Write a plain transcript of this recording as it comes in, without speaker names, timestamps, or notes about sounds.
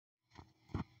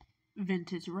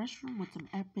Vintage restroom with some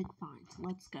epic finds.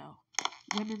 Let's go.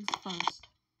 Women's first.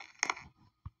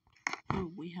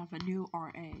 Ooh, we have a new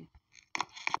RA.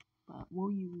 But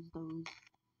we'll use those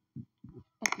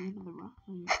at the end of the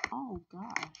run. Oh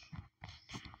gosh.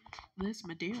 This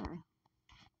Madera.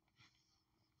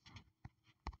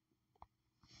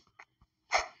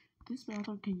 This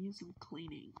bathroom can use some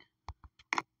cleaning.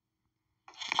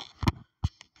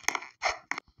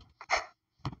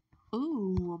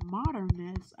 Ooh, a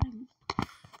Modernus.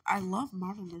 I love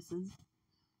Modernuses.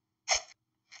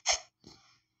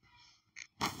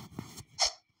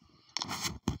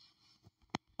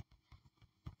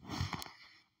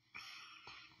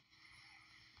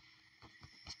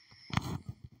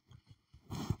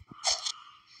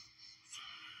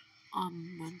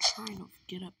 I'm trying to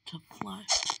get up to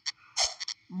flush.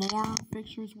 More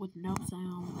fixtures with no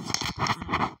sound.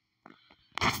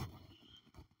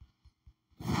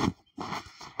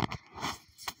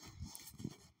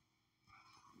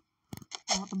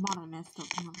 Well, the Modernus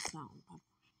doesn't have sound.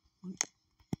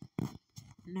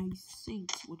 Nice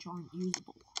sinks which aren't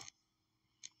usable.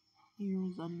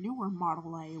 Here's a newer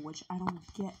Model A which I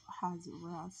don't get has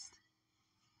rust.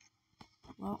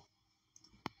 Well,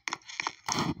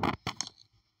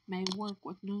 may work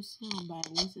with no sound, but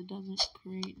at least it doesn't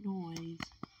create noise.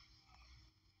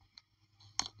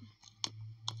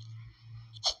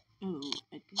 Ooh,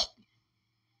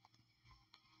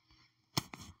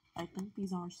 I think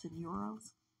these are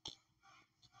Sanuros.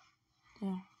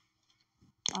 Yeah,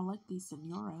 I like these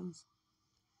Sanuros.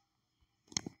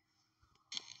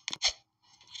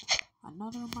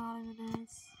 Another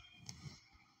Modernus.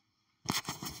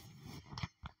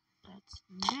 That's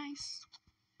nice.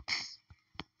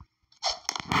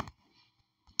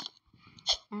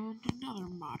 And another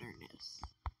Modernus.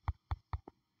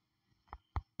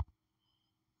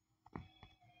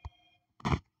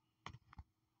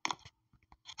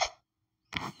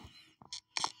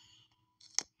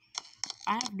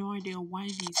 I have no idea why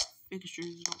these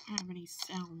fixtures don't have any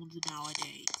sounds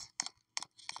nowadays.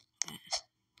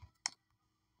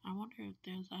 I wonder if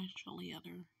there's actually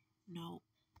no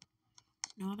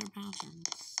other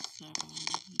bathrooms. So,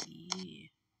 yeah.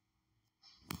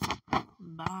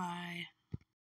 Bye.